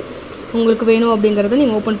இருக்குது. உங்களுக்கு வேணும் அப்படிங்கிறத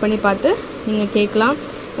நீங்கள் ஓப்பன் பண்ணி பார்த்து நீங்கள் கேட்கலாம்.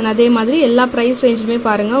 அண்ட் அதே மாதிரி எல்லா ப்ரைஸ் ரேஞ்சுமே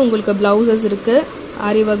பாருங்கள். உங்களுக்கு ப்ளவுசஸ் இருக்குது,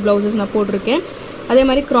 ஆரி ஒர்க் ப்ளவுசஸ் நான் போட்டிருக்கேன். அதே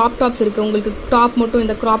மாதிரி க்ராப் டாப்ஸ் இருக்குது. உங்களுக்கு டாப் மட்டும்,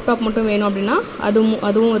 இந்த க்ராப் டாப் மட்டும் வேணும் அப்படின்னா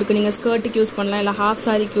அதுவும் இருக்குது. நீங்கள் ஸ்கர்ட்டுக்கு யூஸ் பண்ணலாம், இல்லை ஹாஃப்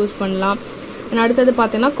சாரிக்கு யூஸ் பண்ணலாம். அண்ட் அடுத்தது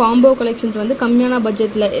பார்த்தீங்கன்னா காம்போ கலெக்ஷன்ஸ் வந்து கம்மியான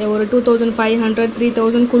பட்ஜெட்டில் ஒரு 2500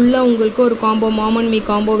 3000க்குள்ளே உங்களுக்கு ஒரு combo mom and me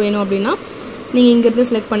combo வேணும் அப்படின்னா நீங்கள் இங்கேருந்து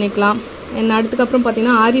செலக்ட் பண்ணிக்கலாம். அண்ட் அடுத்துக்கப்புறம்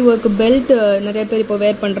பார்த்தீங்கன்னா ஆரி ஒர்க் பெல்ட் நிறைய பேர் இப்போ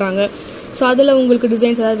வேர் பண்ணுறாங்க. ஸோ அதில் உங்களுக்கு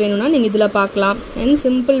டிசைன்ஸ் ஏதாவது வேணும்னா நீங்கள் இதில் பார்க்கலாம். அண்ட்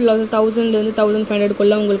சிம்பிள் ப்ளவுஸ் 1000லேருந்து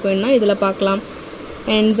 1500க்குள்ளே உங்களுக்கு வேணும்னா இதில் பார்க்கலாம்.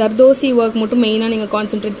 அண்ட் ஜர்தோசி ஒர்க் மட்டும் மெயினாக நீங்கள்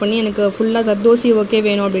கான்சென்ட்ரேட் பண்ணி எனக்கு ஃபுல்லாக ஜர்தோசி ஒர்க்கே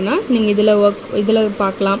வேணும் அப்படின்னா நீங்கள் இதில்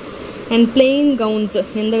பார்க்கலாம். அண்ட் பிளெயின் கவுன்ஸ்,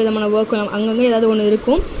 எந்த விதமான ஒர்க்கும் அங்கங்கே ஏதாவது ஒன்று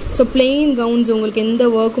இருக்கும். ஸோ பிளெயின் கவுன்ஸ் உங்களுக்கு எந்த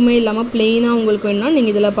ஒர்க்குமே இல்லாமல் பிளெயினாக உங்களுக்கு வேணும்னா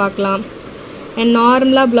நீங்கள் இதில் பார்க்கலாம். அண்ட்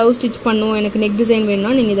நார்மலாக ப்ளவுஸ் ஸ்டிச் பண்ணும் எனக்கு நெக் டிசைன்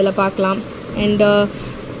வேணும்னா நீங்கள் இதில் பார்க்கலாம். அண்ட்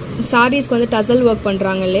சாரீஸ்க்கு வந்து டசல் ஒர்க்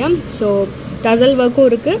பண்ணுறாங்க இல்லையா, ஸோ டசல் ஒர்க்கும்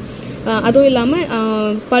இருக்குது. அதுவும் இல்லாமல்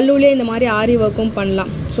பல்லுலேயே இந்த மாதிரி ஆரி ஒர்க்கும்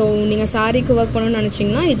பண்ணலாம். ஸோ நீங்கள் சாரீக்கு ஒர்க் பண்ணணும்னு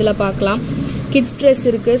நினச்சிங்கன்னா இதில் பார்க்கலாம். கிட்ஸ் ட்ரெஸ்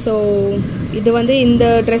இருக்குது. ஸோ இது வந்து இந்த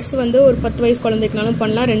ட்ரெஸ் வந்து ஒரு 10 வயசு குழந்தைக்குனாலும்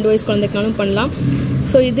பண்ணலாம், 2 வயசு குழந்தைக்குனாலும் பண்ணலாம்.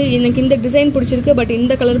 ஸோ இது எனக்கு இந்த டிசைன் பிடிச்சிருக்கு, பட்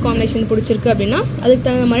இந்த கலர் காம்பினேஷன் பிடிச்சிருக்கு அப்படின்னா அதுக்கு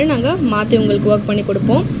தகுந்த மாதிரி நாங்கள் மாற்றி உங்களுக்கு ஒர்க் பண்ணி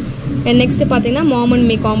கொடுப்போம். அண்ட் நெக்ஸ்ட்டு பார்த்தீங்கன்னா mom and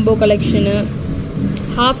me combo collection,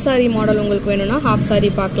 half sorry model உங்களுக்கு வேணும்னா ஹாஃப்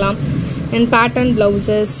சாரி பார்க்கலாம். அண்ட் பேட்டர்ன்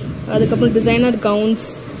ப்ளவுசஸ், அதுக்கப்புறம் டிசைனர் கவுன்ஸ்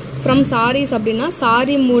ஃப்ரம் சாரீஸ் அப்படின்னா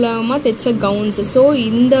சாரீ மூலமாக தைச்ச கவுன்ஸ். ஸோ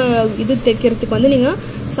இந்த இது தைக்கிறதுக்கு வந்து நீங்கள்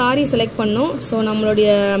சாரீ செலக்ட் பண்ணணும். ஸோ நம்மளுடைய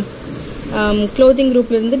க்ளோத்திங்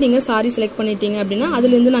குரூப்லேருந்து நீங்கள் சாரீ செலக்ட் பண்ணிட்டீங்க அப்படின்னா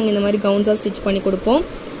அதுலேருந்து நாங்கள் இந்த மாதிரி கவுன்ஸாக ஸ்டிச் பண்ணி கொடுப்போம்.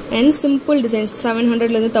 அண்ட் சிம்பிள் டிசைன்ஸ்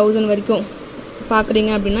 700லேருந்து 1000 வரைக்கும்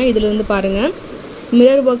பார்க்குறீங்க அப்படின்னா இதிலேருந்து பாருங்கள்.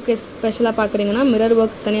 மிரர் ஒர்க் ஸ்பெஷலாக பார்க்குறீங்கன்னா மிரர்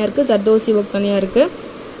ஒர்க் தனியாக இருக்குது, ஜர்தோசி ஒர்க் தனியாக இருக்குது.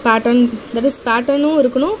 பேட்டர்ன், தட் இஸ் பேட்டர்னும்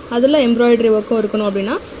இருக்கணும், அதில் எம்ப்ராய்டரி ஒர்க்கும் இருக்கணும்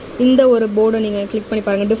அப்படின்னா இந்த ஒரு போர்டை நீங்கள் கிளிக் பண்ணி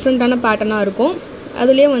பாருங்கள். டிஃப்ரெண்ட்டான பேட்டர்னாக இருக்கும்,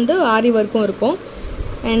 அதுலேயே வந்து ஆரி ஒர்க்கும் இருக்கும்.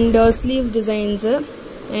 அண்ட் ஸ்லீவ்ஸ் டிசைன்ஸு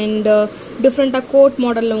அண்ட் டிஃப்ரெண்ட்டாக கோட்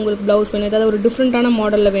மாடலில் உங்களுக்கு ப்ளவுஸ் வேணும், ஏதாவது ஒரு டிஃப்ரெண்ட்டான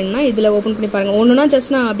மாடலில் வேணும்னா இதில் ஓப்பன் பண்ணி பாருங்கள். ஒன்றுனா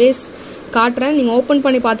ஜஸ்ட் நான் அப்படியே காட்டுறேன், நீங்கள் ஓப்பன்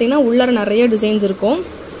பண்ணி பார்த்தீங்கன்னா உள்ளார நிறைய டிசைன்ஸ் இருக்கும்.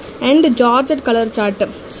 And georgette colour chart,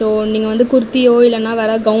 so நீங்கள் வந்து குர்த்தியோ இல்லைனா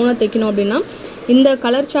வேறு கவுனாக தைக்கணும் அப்படின்னா இந்த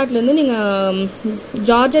கலர் சார்ட்லேருந்து நீங்கள்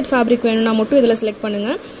ஜார்ஜெட் ஃபேப்ரிக் வேணும்னா மட்டும் இதில் செலக்ட்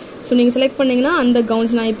பண்ணுங்கள். ஸோ நீங்கள் செலக்ட் பண்ணிங்கன்னா அந்த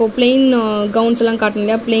கவுன்ஸ், நான் இப்போது பிளெயின் கவுன்ஸ் எல்லாம் காட்டினேன்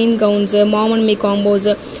இல்லையா, plain gowns, mom and me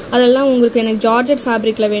combos, அதெல்லாம் உங்களுக்கு எனக்கு ஜார்ஜெட்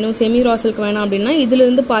ஃபேப்ரிக்கில் வேணும், செமி ராசலுக்கு வேணும் அப்படின்னா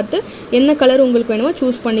இதிலிருந்து பார்த்து என்ன கலர் உங்களுக்கு வேணுமோ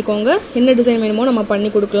சூஸ் பண்ணிக்கோங்க, என்ன டிசைன் வேணுமோ நம்ம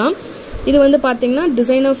பண்ணி கொடுக்கலாம். இது வந்து பார்த்திங்கன்னா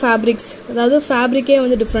டிசைனர் ஃபேப்ரிக்ஸ், அதாவது ஃபேப்ரிக்கே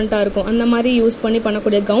வந்து டிஃப்ரெண்ட்டாக இருக்கும், அந்த மாதிரி யூஸ் பண்ணி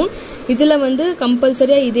பண்ணக்கூடிய கவுன். இதில் வந்து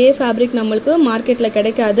கம்பல்சரியாக இதே ஃபேப்ரிக் நம்மளுக்கு மார்க்கெட்டில்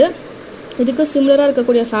கிடைக்காது, இதுக்கு சிமிலராக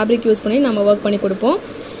இருக்கக்கூடிய ஃபேப்ரிக் யூஸ் பண்ணி நம்ம ஒர்க் பண்ணி கொடுப்போம்.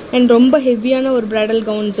 அண்ட் ரொம்ப ஹெவியான ஒரு பிரைடல்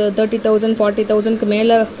கவுன்ஸு 30,000 40,000க்கு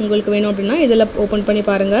மேலே உங்களுக்கு வேணும் அப்படின்னா இதில் ஓப்பன் பண்ணி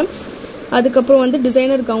பாருங்கள். அதுக்கப்புறம் வந்து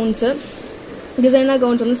டிசைனர் கவுன்ஸ்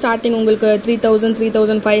வந்து ஸ்டார்டிங் உங்களுக்கு 3000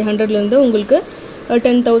 3500லேருந்து உங்களுக்கு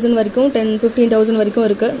 10,000 வரைக்கும் 15,000 வரைக்கும்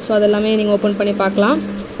இருக்குது. ஸோ அதெல்லாமே நீங்கள் ஓப்பன் பண்ணி பார்க்கலாம்.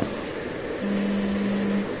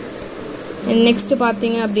 அண்ட் நெக்ஸ்ட்டு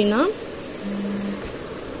பார்த்தீங்க அப்படின்னா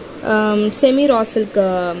செமி ரா சில்க்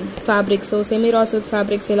ஃபேப்ரிக்ஸ். ஸோ செமி ரா சில்க்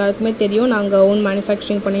ஃபேப்ரிக்ஸ் எல்லாருக்குமே தெரியும், நாங்கள் ஓன்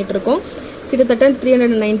மேனுஃபேக்சரிங் பண்ணிகிட்ருக்கோம். கிட்டத்தட்ட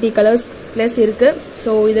 390 கலர்ஸ் ப்ளஸ் இருக்குது.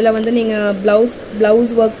 ஸோ இதில் வந்து நீங்கள்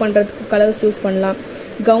ப்ளவுஸ் ஒர்க் பண்ணுறதுக்கு கலர்ஸ் சூஸ் பண்ணலாம்.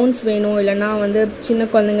 கவுன்ஸ் வேணும், இல்லைனா வந்து சின்ன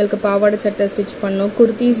குழந்தைங்களுக்கு பாவாடை சட்டை ஸ்டிச் பண்ணணும்,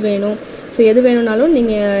 குர்த்திஸ் வேணும். ஸோ எது வேணும்னாலும்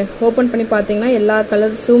நீங்கள் ஓப்பன் பண்ணி பார்த்தீங்கன்னா எல்லா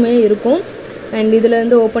கலர்ஸுமே இருக்கும். அண்ட்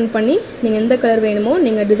இதிலேருந்து ஓப்பன் பண்ணி நீங்கள் எந்த கலர் வேணுமோ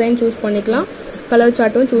நீங்கள் டிசைன் சூஸ் பண்ணிக்கலாம், கலர்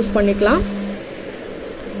சார்ட்டும் சூஸ் பண்ணிக்கலாம்.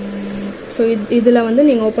 ஸோ இதில் வந்து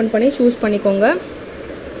நீங்கள் ஓப்பன் பண்ணி சூஸ் பண்ணிக்கோங்க.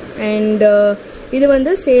 அண்ட் இது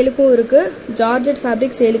வந்து சேலுக்கும் இருக்குது, ஜார்ஜெட்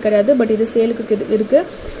ஃபேப்ரிக் சேலு கிடையாது, பட் இது சேலுக்கு இருக்குது.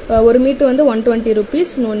 ஒரு மீட்ரு வந்து 120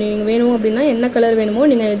 ருபீஸ். நீங்கள் வேணும் அப்படின்னா என்ன கலர் வேணுமோ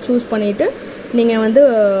நீங்கள் சூஸ் பண்ணிவிட்டு நீங்கள் வந்து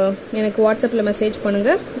எனக்கு வாட்ஸ்அப்பில் மெசேஜ்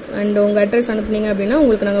பண்ணுங்கள். அண்ட் உங்கள் அட்ரஸ் அனுப்புனீங்க அப்படின்னா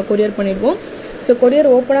உங்களுக்கு நாங்கள் கொரியர் பண்ணிடுவோம். ஸோ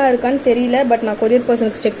கொரியர் ஓப்பனாக இருக்கான்னு தெரியல, பட் நான் கொரியர்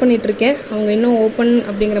பர்சனுக்கு செக் பண்ணிகிட்ருக்கேன், அவங்க இன்னும் ஓப்பன்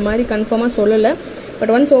அப்படிங்கிற மாதிரி கன்ஃபார்மாக சொல்லலை.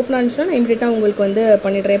 பட் ஒன்ஸ் ஓப்பனாக இருந்துச்சுன்னா நான் இமீடியட்டாக உங்களுக்கு வந்து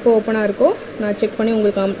பண்ணிடுறேன். எப்போ ஓப்பனாக இருக்கோ நான் செக் பண்ணி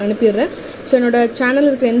உங்களுக்கு அனுப்பிடுறேன். ஸோ என்னோடய சேனல்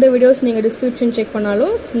இருக்கிற எந்த வீடியோஸ் நீங்கள் டிஸ்கிரிப்ஷன் செக்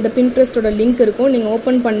பண்ணாலும் இந்த பின்ட்ரெஸ்ட்டோட லிங்க் இருக்கும், நீங்கள்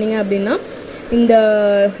ஓப்பன் பண்ணிங்க அப்படின்னா இந்த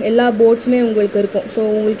எல்லா போர்ட்ஸுமே உங்களுக்கு இருக்கும். ஸோ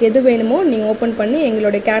உங்களுக்கு எது வேணுமோ நீங்கள் ஓப்பன் பண்ணி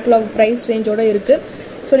எங்களுடைய கேட்லாக் ப்ரைஸ் ரேஞ்சோடு இருக்குது.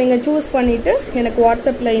 ஸோ நீங்கள் சூஸ் பண்ணிவிட்டு எனக்கு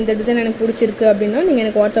வாட்ஸ்அப்பில் இந்த டிசைன் எனக்கு பிடிச்சிருக்கு அப்படின்னா நீங்கள்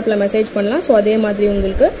எனக்கு வாட்ஸ்அப்பில் மெசேஜ் பண்ணலாம். ஸோ அதே மாதிரி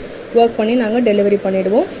உங்களுக்கு ஒர்க் பண்ணி நாங்கள் டெலிவரி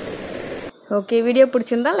பண்ணிவிடுவோம். ஓகே, வீடியோ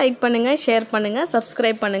பிடிச்சிருந்தா லைக் பண்ணுங்கள், ஷேர் பண்ணுங்கள்,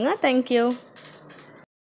 சப்ஸ்கிரைப் பண்ணுங்கள். தேங்க்யூ.